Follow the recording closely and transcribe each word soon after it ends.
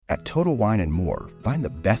At Total Wine & More, find the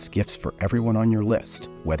best gifts for everyone on your list,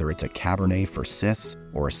 whether it's a Cabernet for sis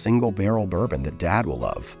or a single barrel bourbon that Dad will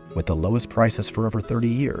love. With the lowest prices for over 30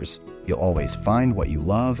 years, you'll always find what you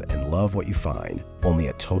love and love what you find. Only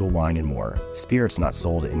at Total Wine & More. Spirits not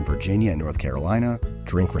sold in Virginia and North Carolina.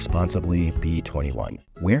 Drink responsibly. B21.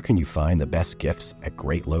 Where can you find the best gifts at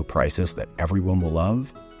great low prices that everyone will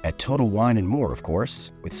love? At Total Wine & More, of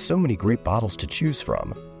course. With so many great bottles to choose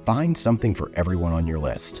from, find something for everyone on your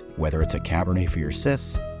list, whether it's a Cabernet for your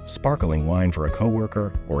sis, sparkling wine for a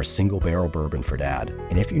coworker, or a single barrel bourbon for Dad.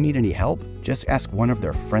 And if you need any help, just ask one of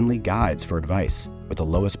their friendly guides for advice. With the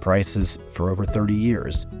lowest prices for over 30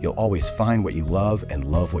 years, you'll always find what you love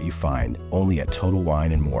and love what you find. Only at Total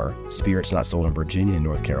Wine & More. Spirits not sold in Virginia and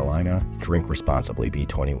North Carolina. Drink responsibly.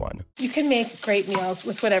 B21. You can make great meals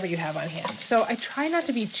with whatever you have on hand. So I try not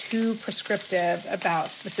to be too prescriptive about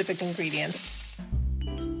specific ingredients.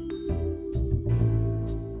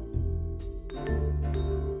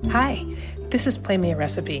 Hi, this is Play Me a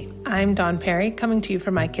Recipe. I'm Dawn Perry, coming to you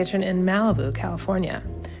from my kitchen in Malibu, California.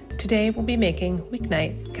 Today we'll be making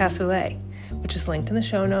weeknight cassoulet, which is linked in the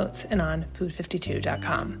show notes and on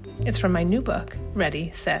food52.com. It's from my new book,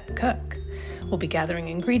 Ready, Set, Cook. We'll be gathering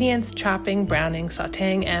ingredients, chopping, browning,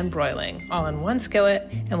 sautéing, and broiling, all in one skillet,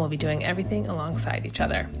 and we'll be doing everything alongside each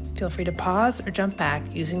other. Feel free to pause or jump back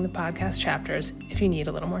using the podcast chapters if you need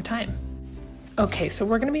a little more time. Okay, so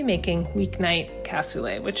we're going to be making weeknight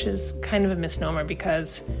cassoulet, which is kind of a misnomer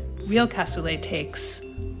because real cassoulet takes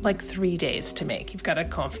like 3 days to make. You've got to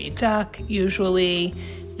confit duck, usually.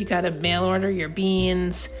 You got to mail order your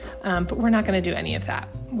beans, but we're not going to do any of that.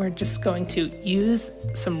 We're just going to use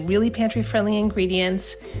some really pantry-friendly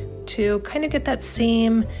ingredients to kind of get that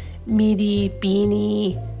same meaty,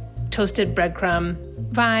 beany, toasted breadcrumb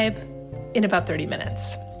vibe in about 30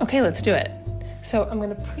 minutes. Okay, let's do it. So I'm going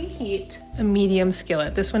to preheat a medium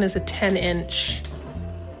skillet. This one is a 10-inch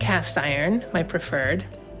cast iron, my preferred.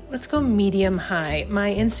 Let's go medium-high.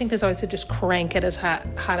 My instinct is always to just crank it as hot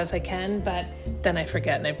as I can, but then I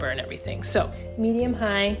forget and I burn everything. So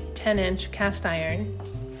medium-high, 10-inch cast iron.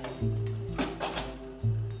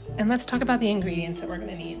 And let's talk about the ingredients that we're going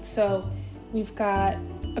to need. So we've got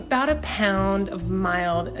about a pound of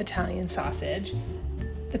mild Italian sausage.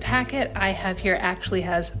 The packet I have here actually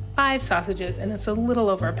has 5 sausages, and it's a little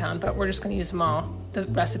over a pound, but we're just going to use them all. The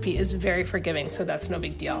recipe is very forgiving, so that's no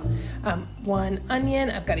big deal. 1 onion,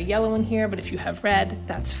 I've got a yellow one here, but if you have red,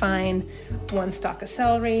 that's fine. 1 stalk of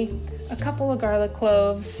celery, a couple of garlic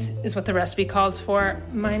cloves is what the recipe calls for.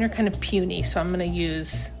 Mine are kind of puny, so I'm going to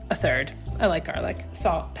use a third. I like garlic.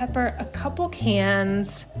 Salt, pepper, a couple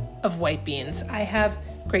cans of white beans. I have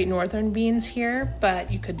Great Northern beans here,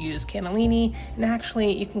 but you could use cannellini, and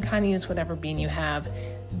actually you can kind of use whatever bean you have.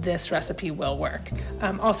 This recipe will work.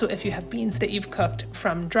 Also, if you have beans that you've cooked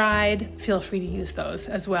from dried, feel free to use those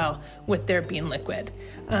as well with their bean liquid.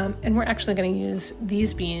 And we're actually going to use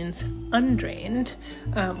these beans undrained.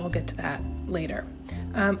 We'll get to that later.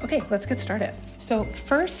 Okay, let's get started. So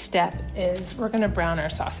first step is we're going to brown our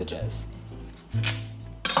sausages.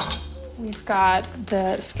 We've got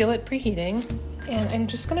the skillet preheating, and I'm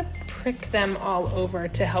just going to prick them all over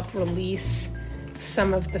to help release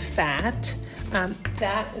some of the fat.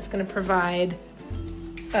 That is going to provide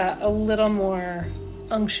a little more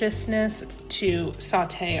unctuousness to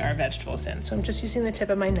saute our vegetables in. So I'm just using the tip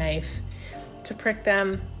of my knife to prick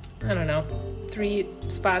them, 3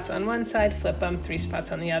 spots on one side, flip them, 3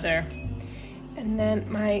 spots on the other. And then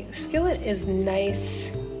my skillet is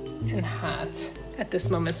nice and hot at this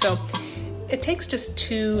moment. So it takes just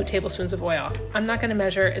 2 tablespoons of oil. I'm not going to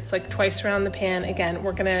measure. It's like twice around the pan. Again,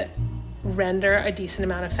 we're going to render a decent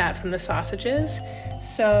amount of fat from the sausages,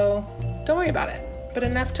 so don't worry about it, but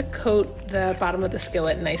enough to coat the bottom of the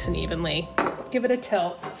skillet nice and evenly. Give it a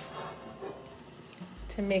tilt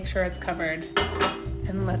to make sure it's covered,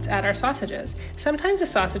 and let's add our sausages. Sometimes the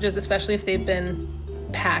sausages, especially if they've been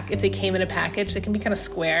if they came in a package, they can be kind of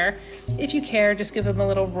square. If you care, just give them a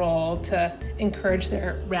little roll to encourage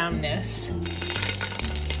their roundness,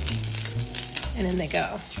 and in they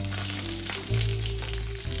go.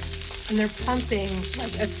 And they're pumping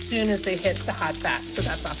like as soon as they hit the hot fat, so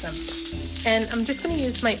that's awesome. And I'm just going to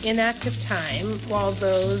use my inactive time while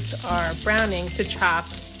those are browning to chop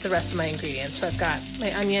the rest of my ingredients. So I've got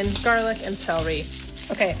my onion, garlic, and celery.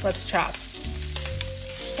 Okay, let's chop.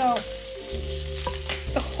 So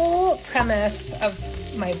the whole premise of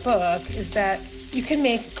my book is that you can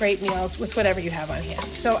make great meals with whatever you have on hand.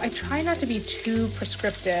 So I try not to be too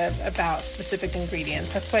prescriptive about specific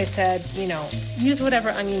ingredients. That's why I said, use whatever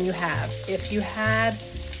onion you have. If you had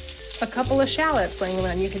a couple of shallots laying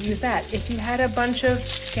around, you could use that. If you had a bunch of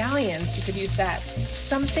scallions, you could use that.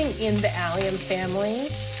 Something in the allium family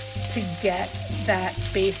to get that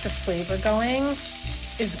base of flavor going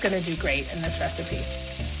is going to do great in this recipe.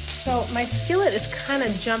 So my skillet is kind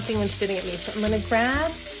of jumping and spitting at me, so I'm going to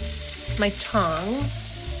grab my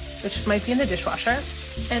tongs, which might be in the dishwasher.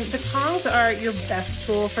 And the tongs are your best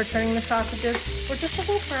tool for turning the sausages. We're just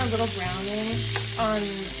looking for a little browning on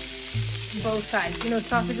both sides. You know,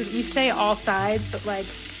 sausages, we say all sides, but like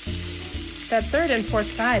that third and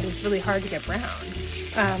fourth side is really hard to get brown.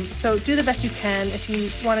 So do the best you can. If you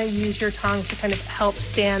want to use your tongs to kind of help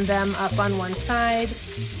stand them up on one side,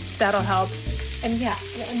 that'll help. And yeah,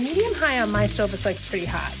 medium high on my stove is like pretty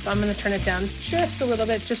hot. So I'm going to turn it down just a little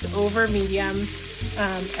bit, just over medium,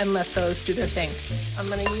 and let those do their thing. I'm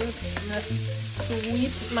going to use this,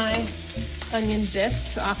 sweep my onion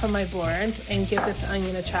bits off of my board and give this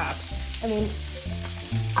onion a chop. I mean,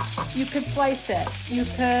 you could slice it. You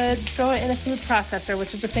could throw it in a food processor,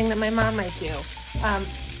 which is the thing that my mom might do.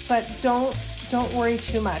 But don't worry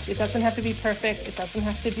too much. It doesn't have to be perfect. It doesn't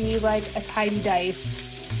have to be like a tidy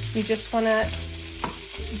dice. You just want to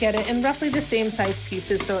get it in roughly the same size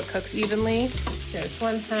pieces so it cooks evenly. There's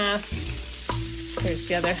one half. There's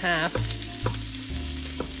the other half.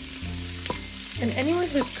 And anyone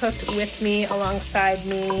who's cooked with me, alongside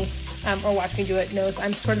me, or watched me do it knows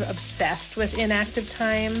I'm sort of obsessed with inactive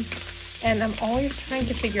time. And I'm always trying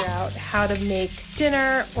to figure out how to make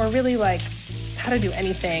dinner, or really like how to do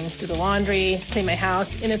anything, do the laundry, clean my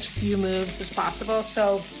house in as few moves as possible.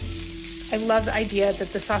 So I love the idea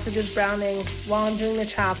that the sausage is browning while I'm doing the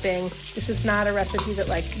chopping. This is not a recipe that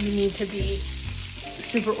like you need to be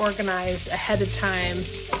super organized ahead of time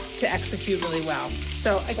to execute really well.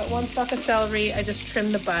 So I got one stalk of celery. I just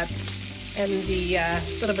trimmed the butts and the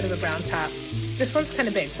little bit of a brown top. This one's kind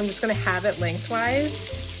of big, so I'm just going to have it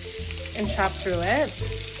lengthwise and chop through it.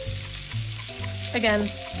 Again,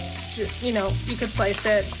 you know, you could slice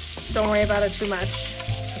it. Don't worry about it too much.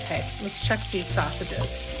 Okay, let's check these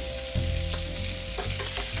sausages.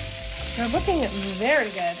 They're looking very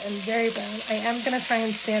good and very brown. I am going to try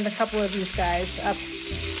and stand a couple of these guys up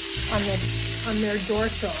on their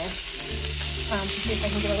dorsal to see if I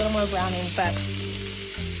can get a little more browning. But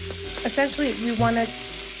essentially, we want to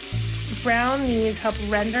brown these, help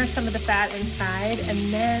render some of the fat inside, and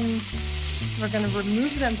then we're going to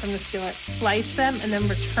remove them from the skillet, slice them, and then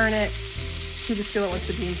return it to the skillet once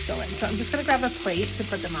the beans go in. So I'm just going to grab a plate to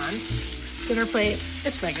put them on. Dinner plate,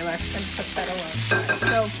 it's regular, and put that away.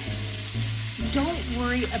 So don't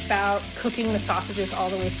worry about cooking the sausages all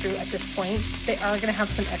the way through at this point. They are going to have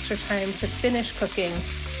some extra time to finish cooking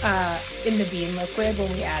in the bean liquid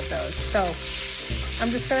when we add those. So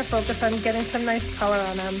I'm just going to focus on getting some nice color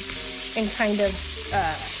on them and kind of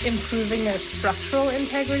improving their structural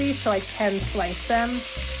integrity so I can slice them.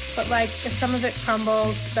 But like if some of it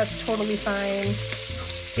crumbles, that's totally fine.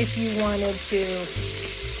 If you wanted to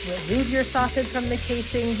remove your sausage from the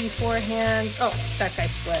casing beforehand, oh, that guy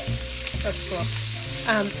split. That's cool.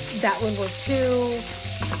 That would work too.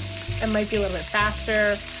 It might be a little bit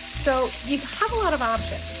faster. So you have a lot of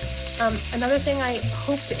options. Another thing I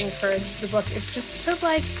hope to encourage the book is just to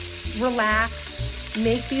like relax,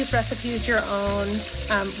 make these recipes your own,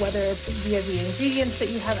 whether it's via the ingredients that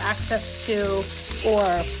you have access to, or,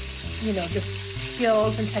 you know, just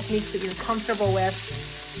skills and techniques that you're comfortable with.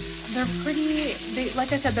 They're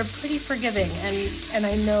like I said, they're pretty forgiving, and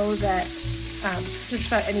I know that just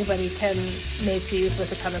about anybody can make these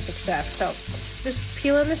with a ton of success. So just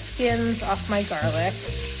peeling the skins off my garlic,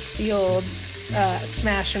 the old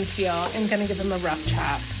smash and peel, and gonna give them a rough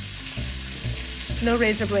chop. No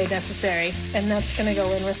razor blade necessary, and that's gonna go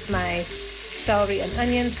in with my celery and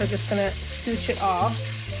onions. So just gonna scooch it all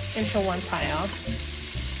into one pile.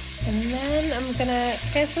 And then I'm gonna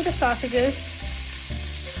transfer the sausages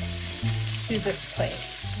to this plate.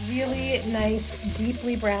 Really nice,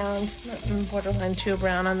 deeply browned, borderline too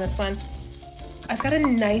brown on this one. I've got a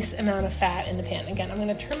nice amount of fat in the pan. Again, I'm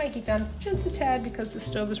gonna turn my heat down just a tad because the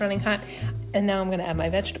stove is running hot. And now I'm gonna add my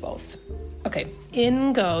vegetables. Okay,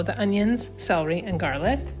 in go the onions, celery, and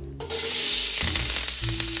garlic.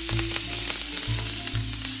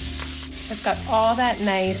 I've got all that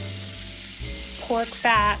nice pork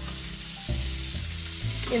fat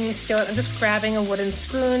in the skillet. I'm just grabbing a wooden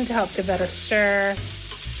spoon to help give that a stir,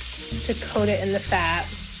 to coat it in the fat.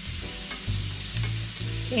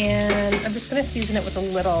 And I'm just going to season it with a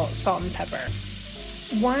little salt and pepper.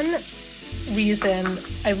 One reason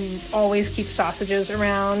I always keep sausages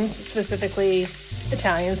around, specifically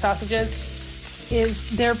Italian sausages,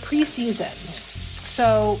 is they're pre-seasoned.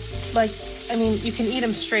 So, like, I mean, you can eat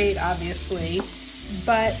them straight, obviously,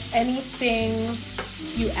 but anything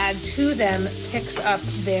you add to them picks up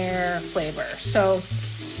their flavor. So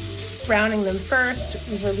browning them first,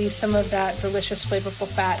 we release some of that delicious flavorful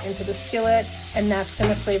fat into the skillet, and that's going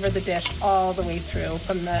to flavor the dish all the way through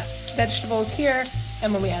from the vegetables here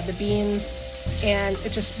and when we add the beans. And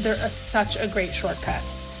they're such a great shortcut.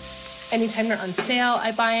 Anytime they're on sale,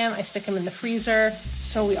 I buy them, I stick them in the freezer,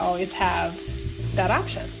 so we always have that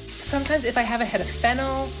option. Sometimes if I have a head of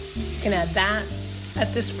fennel, you can add that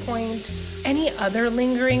at this point. Any other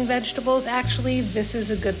lingering vegetables, actually, this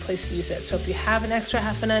is a good place to use it. So if you have an extra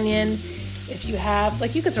half an onion, if you have,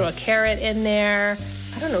 you could throw a carrot in there.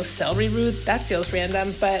 I don't know, celery root, that feels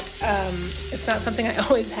random, but it's not something I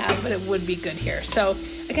always have, but it would be good here. So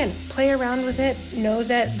again, play around with it. Know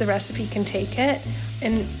that the recipe can take it.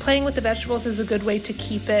 And playing with the vegetables is a good way to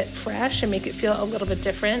keep it fresh and make it feel a little bit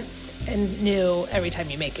different and new every time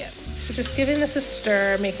you make it. So just giving this a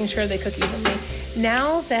stir, making sure they cook evenly.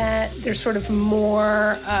 Now that there's sort of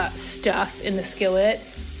more stuff in the skillet,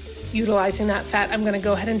 utilizing that fat, I'm going to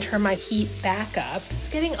go ahead and turn my heat back up. It's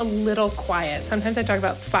getting a little quiet. Sometimes I talk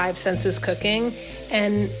about 5 senses cooking,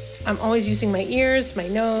 and I'm always using my ears, my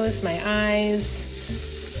nose, my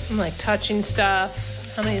eyes. I'm touching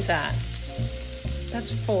stuff. How many is that?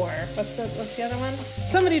 That's 4. What's the other one?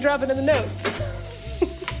 Somebody drop it in the notes.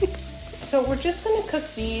 So we're just going to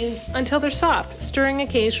cook these until they're soft, stirring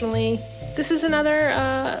occasionally. This is another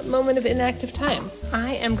moment of inactive time.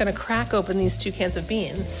 I am going to crack open these 2 cans of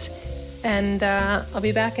beans, and I'll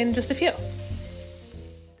be back in just a few.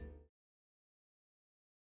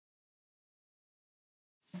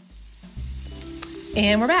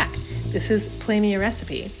 And we're back. This is Play Me a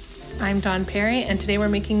Recipe. I'm Dawn Perry, and today we're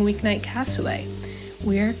making weeknight cassoulet.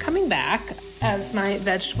 We're coming back as my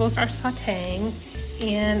vegetables are sauteing,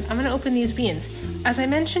 and I'm going to open these beans. As I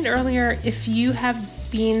mentioned earlier, if you have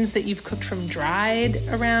beans that you've cooked from dried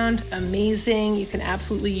around, amazing. You can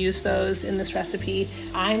absolutely use those in this recipe.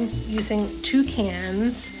 I'm using 2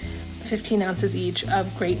 cans, 15 ounces each,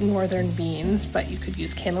 of Great Northern beans, but you could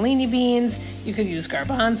use cannellini beans, you could use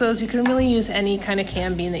garbanzos, you can really use any kind of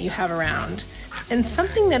canned bean that you have around. And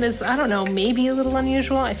something that is, I don't know, maybe a little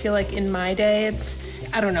unusual, I feel like in my day it's,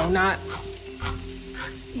 not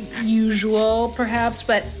usual perhaps,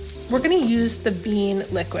 but we're going to use the bean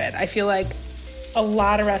liquid. I feel like a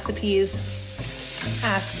lot of recipes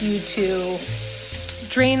ask you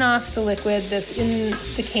to drain off the liquid that's in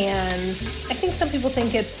the can. I think some people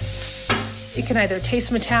think it can either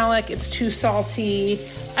taste metallic, it's too salty.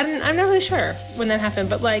 I'm not really sure when that happened,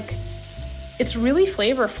 but it's really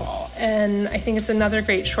flavorful. And I think it's another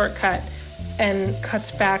great shortcut and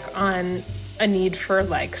cuts back on a need for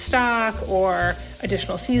stock or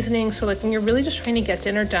additional seasoning. So when you're really just trying to get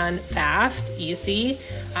dinner done fast, easy,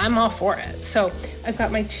 I'm all for it. So I've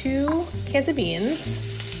got my 2 cans of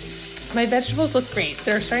beans. My vegetables look great.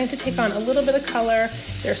 They're starting to take on a little bit of color.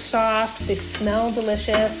 They're soft. They smell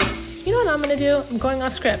delicious. You know what I'm going to do? I'm going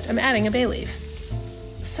off script. I'm adding a bay leaf.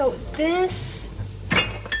 So this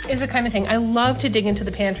is the kind of thing I love to dig into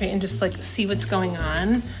the pantry and just see what's going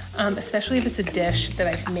on, especially if it's a dish that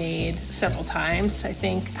I've made several times. I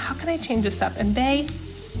think, how can I change this up? And bay,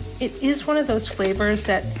 it is one of those flavors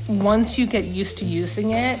that once you get used to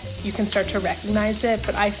using it, you can start to recognize it.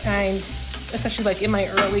 But I find, especially in my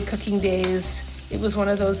early cooking days, it was one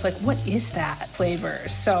of those what is that flavor?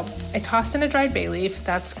 So I tossed in a dried bay leaf.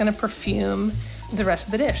 That's going to perfume the rest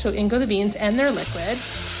of the dish. So in go the beans, and they're liquid.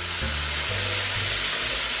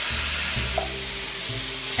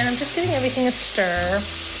 And I'm just giving everything a stir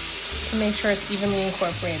to make sure it's evenly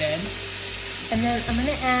incorporated. And then I'm going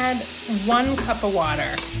to add 1 cup of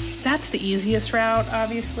water. That's the easiest route,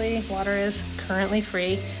 obviously. Water is currently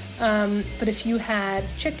free. But if you had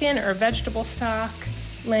chicken or vegetable stock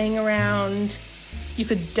laying around, you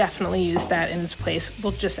could definitely use that in its place.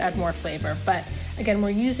 We'll just add more flavor. But again, we're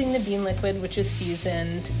using the bean liquid, which is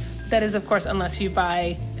seasoned. That is, of course, unless you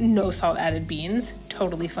buy no salt added beans,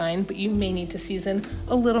 totally fine, but you may need to season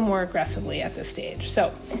a little more aggressively at this stage.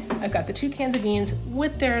 So I've got the 2 cans of beans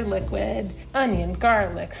with their liquid, onion,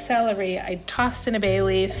 garlic, celery. I tossed in a bay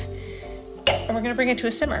leaf, and we're gonna bring it to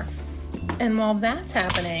a simmer. And while that's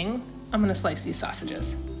happening, I'm gonna slice these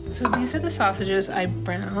sausages. So these are the sausages I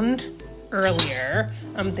browned earlier.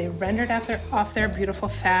 They rendered off their beautiful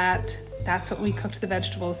fat. That's what we cooked the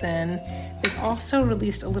vegetables in. They've also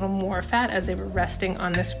released a little more fat as they were resting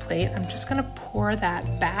on this plate. I'm just gonna pour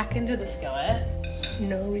that back into the skillet.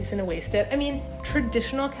 No reason to waste it. I mean,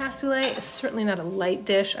 traditional cassoulet is certainly not a light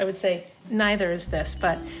dish. I would say neither is this,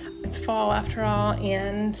 but it's fall after all,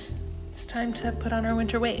 and it's time to put on our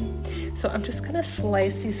winter weight. So I'm just gonna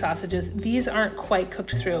slice these sausages. These aren't quite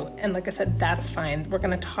cooked through, and like I said, that's fine. We're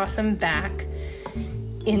gonna toss them back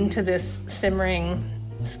into this simmering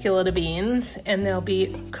skillet of beans, and they'll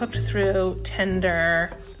be cooked through,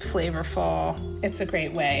 tender, flavorful. It's a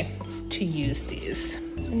great way to use these.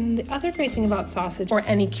 And the other great thing about sausage, or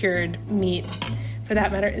any cured meat for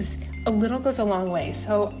that matter, is a little goes a long way.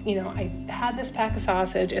 So, I had this pack of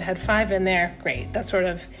sausage, it had 5 in there, great. That's sort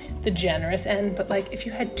of the generous end, but like if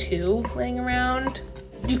you had 2 laying around,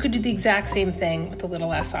 you could do the exact same thing with a little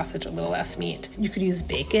less sausage, a little less meat. You could use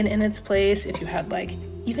bacon in its place. If you had like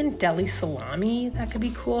even deli salami, that could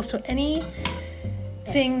be cool. So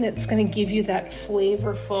anything that's gonna give you that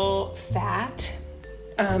flavorful fat,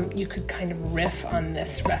 you could kind of riff on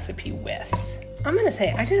this recipe with. I'm gonna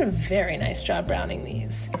say I did a very nice job browning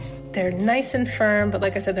these. They're nice and firm, but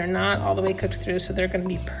like I said, they're not all the way cooked through, so they're gonna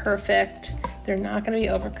be perfect. They're not gonna be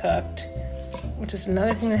overcooked, which is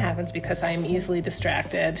another thing that happens because I am easily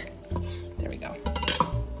distracted. There we go.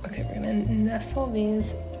 Okay, we're gonna nestle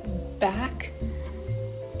these back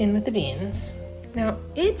in with the beans. Now,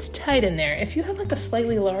 it's tight in there. If you have like a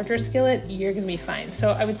slightly larger skillet, you're gonna be fine.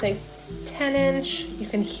 So I would say 10-inch, you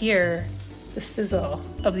can hear the sizzle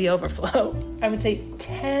of the overflow. I would say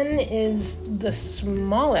 10 is the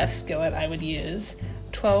smallest skillet I would use.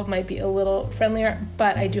 12 might be a little friendlier,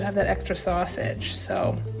 but I do have that extra sausage.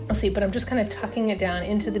 So we'll see, but I'm just kind of tucking it down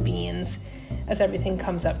into the beans as everything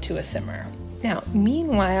comes up to a simmer. Now,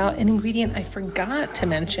 meanwhile, an ingredient I forgot to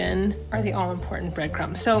mention are the all-important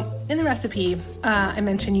breadcrumbs. So in the recipe, I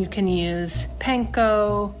mentioned you can use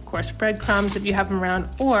panko, coarse breadcrumbs if you have them around,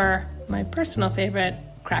 or my personal favorite,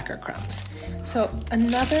 cracker crumbs. So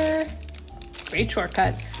another great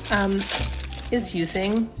shortcut is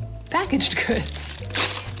using packaged goods.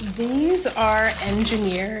 These are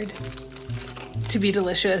engineered to be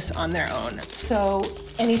delicious on their own. So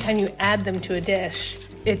anytime you add them to a dish,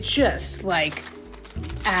 it just like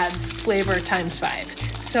adds flavor times 5.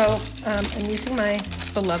 So I'm using my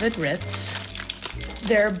beloved Ritz.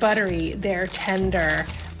 They're buttery, they're tender,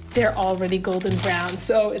 they're already golden brown.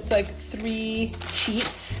 So it's like 3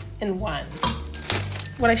 sheets in one.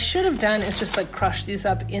 What I should have done is just like crush these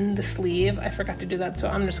up in the sleeve. I forgot to do that, so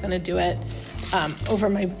I'm just gonna do it over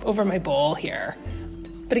my bowl here.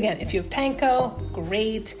 But again, if you have panko,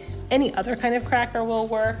 great. Any other kind of cracker will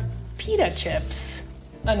work. Pita chips,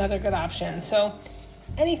 another good option. So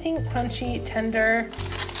anything crunchy, tender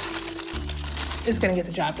is gonna get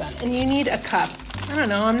the job done. And you need a cup. I don't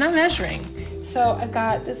know, I'm not measuring. So I've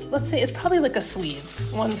got this, let's say it's probably like a sleeve,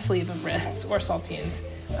 1 sleeve of Ritz or saltines.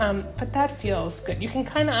 But that feels good. You can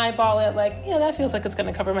kind of eyeball it like, yeah, that feels like it's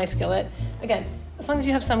gonna cover my skillet. Again, as long as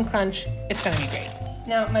you have some crunch, it's gonna be great.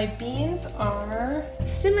 Now my beans are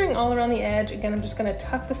simmering all around the edge. Again, I'm just gonna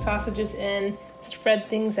tuck the sausages in, spread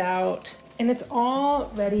things out, and it's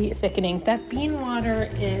already thickening. That bean water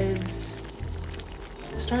is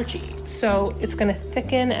starchy, so it's gonna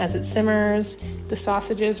thicken as it simmers. The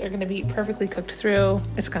sausages are gonna be perfectly cooked through.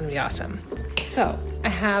 It's gonna be awesome. So I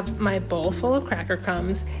have my bowl full of cracker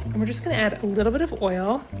crumbs, and we're just gonna add a little bit of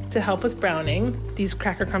oil to help with browning. These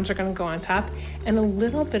cracker crumbs are gonna go on top, and a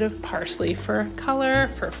little bit of parsley for color,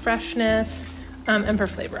 for freshness, and for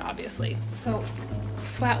flavor, obviously. So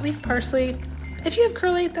flat leaf parsley. If you have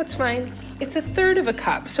curly, that's fine. It's 1/3 of a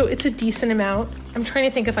cup, so it's a decent amount. I'm trying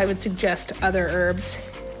to think if I would suggest other herbs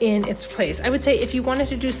in its place. I would say if you wanted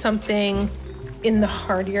to do something in the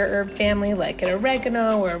heartier herb family, like an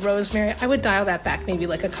oregano or a rosemary, I would dial that back, maybe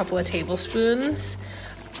like a couple of tablespoons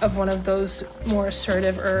of one of those more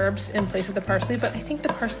assertive herbs in place of the parsley. But I think the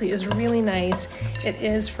parsley is really nice. It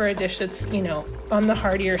is for a dish that's, on the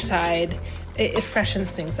heartier side. It freshens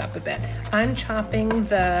things up a bit. I'm chopping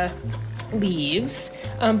the leaves,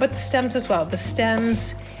 but the stems as well. The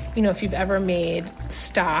stems, if you've ever made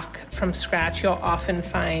stock from scratch, you'll often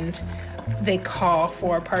find they call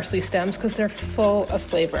for parsley stems because they're full of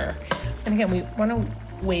flavor. And again, we want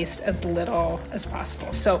to waste as little as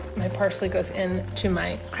possible. So my parsley goes into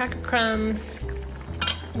my cracker crumbs.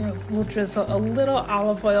 We'll drizzle a little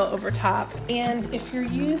olive oil over top. And if you're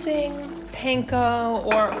using panko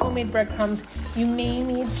or homemade breadcrumbs, you may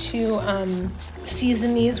need to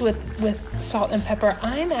season these with salt and pepper.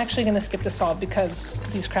 I'm actually going to skip the salt because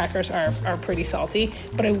these crackers are pretty salty,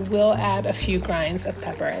 but I will add a few grinds of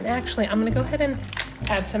pepper. And actually, I'm going to go ahead and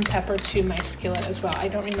add some pepper to my skillet as well. I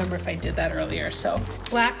don't remember if I did that earlier. So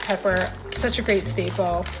black pepper, such a great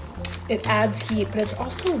staple. It adds heat, but it's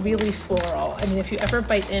also really floral. I mean, if you ever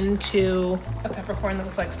bite into a peppercorn that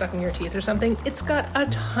was like stuck in your teeth or something, it's got a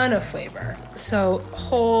ton of flavor. So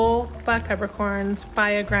whole black peppercorns, buy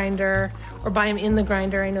a grinder or buy them in the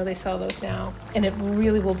grinder. I know they sell those now. And it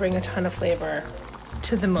really will bring a ton of flavor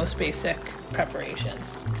to the most basic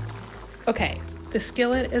preparations. Okay, the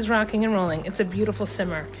skillet is rocking and rolling. It's a beautiful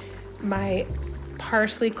simmer. My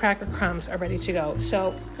parsley cracker crumbs are ready to go.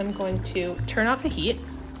 So I'm going to turn off the heat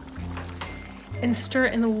and stir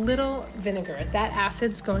in a little vinegar. That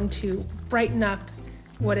acid's going to brighten up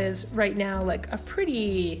what is right now like a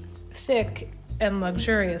pretty thick and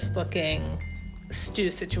luxurious looking stew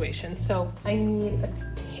situation. So I need a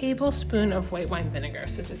tablespoon of white wine vinegar.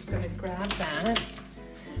 So just gonna grab that.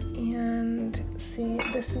 And see,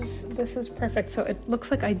 this is perfect. So it looks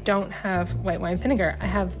like I don't have white wine vinegar. I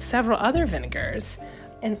have several other vinegars,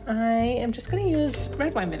 and I am just going to use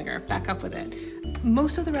red wine vinegar, back up with it.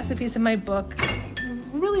 Most of the recipes in my book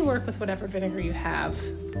really work with whatever vinegar you have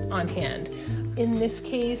on hand. In this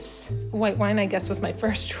case, white wine, I guess, was my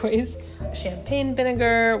first choice. Champagne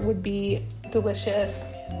vinegar would be delicious.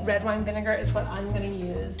 Red wine vinegar is what I'm going to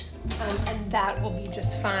use, and that will be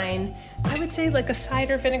just fine. I would say like a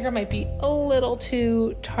cider vinegar might be a little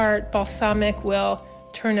too tart. Balsamic will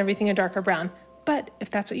turn everything a darker brown, but if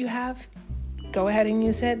that's what you have, go ahead and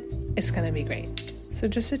use it. It's going to be great. So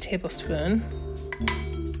just a tablespoon,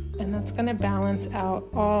 and that's going to balance out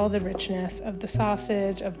all the richness of the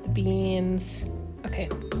sausage, of the beans. Okay.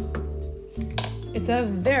 It's a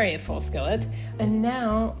very full skillet. And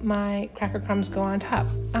now my cracker crumbs go on top.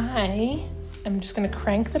 I am just gonna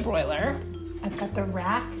crank the broiler. I've got the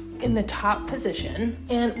rack in the top position,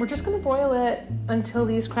 and we're just gonna broil it until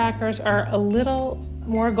these crackers are a little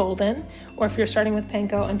more golden, or if you're starting with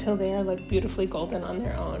panko, until they are like beautifully golden on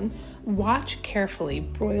their own. Watch carefully.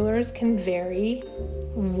 Broilers can vary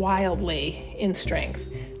wildly in strength.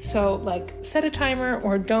 So like set a timer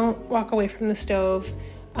or don't walk away from the stove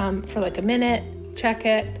for like a minute. Check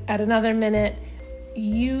it at another minute.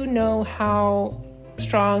 You know how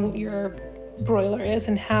strong your broiler is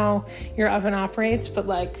and how your oven operates, but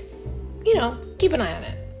keep an eye on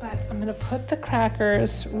it. But I'm gonna put the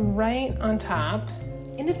crackers right on top,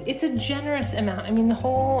 and it's a generous amount. I mean, the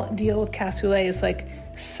whole deal with cassoulet is like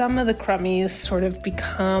some of the crummies sort of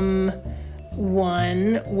become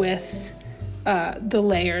one with the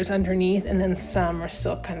layers underneath, and then some are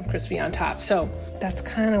still kind of crispy on top. So that's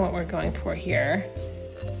kind of what we're going for here.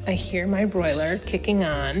 I hear my broiler kicking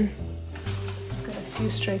on. Got a few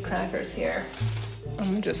stray crackers here. I'm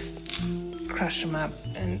gonna just crush them up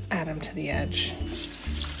and add them to the edge.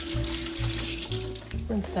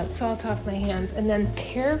 Rinse that salt off my hands, and then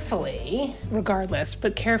carefully,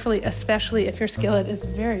 especially if your skillet is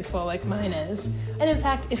very full like mine is. And in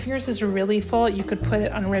fact, if yours is really full, you could put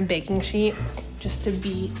it on a rim baking sheet just to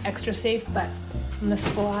be extra safe, but I'm gonna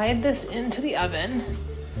slide this into the oven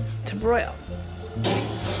to broil.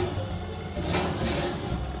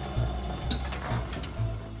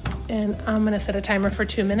 And I'm gonna set a timer for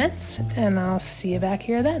 2 minutes, and I'll see you back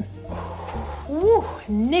here then. Woo,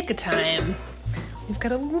 nick of time. We've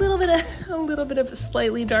got a little bit of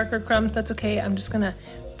slightly darker crumbs. That's okay. I'm just gonna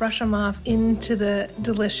brush them off into the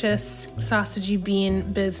delicious sausagey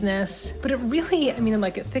bean business. But it really,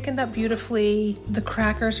 it thickened up beautifully. The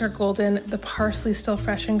crackers are golden. The parsley's still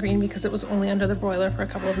fresh and green because it was only under the broiler for a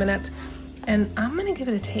couple of minutes. And I'm gonna give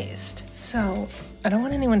it a taste. So I don't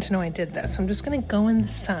want anyone to know I did this. So I'm just gonna go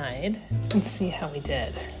inside and see how we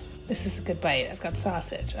did. This is a good bite. I've got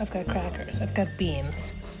sausage, I've got crackers, I've got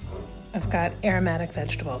beans, I've got aromatic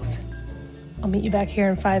vegetables. I'll meet you back here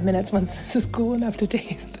in 5 minutes once this is cool enough to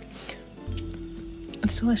taste.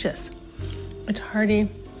 It's delicious. It's hearty.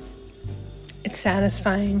 It's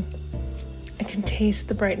satisfying. I can taste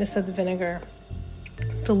the brightness of the vinegar,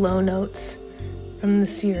 the low notes from the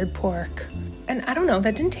seared pork. And I don't know,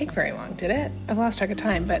 that didn't take very long, did it? I've lost track of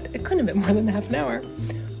time, but it couldn't have been more than half an hour.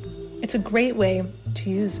 It's a great way to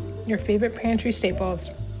use your favorite pantry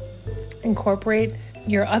staples, incorporate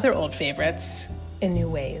your other old favorites in new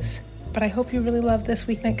ways. But I hope you really love this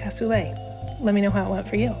weeknight cassoulet. Let me know how it went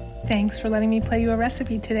for you. Thanks for letting me play you a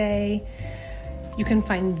recipe today. You can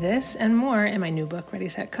find this and more in my new book, Ready,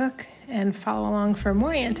 Set, Cook, and follow along for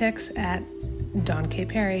more antics at Dawn K.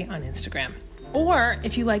 Perry on Instagram. Or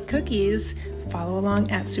if you like cookies, follow along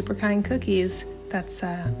at Superkind Cookies. That's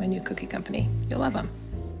my new cookie company. You'll love them.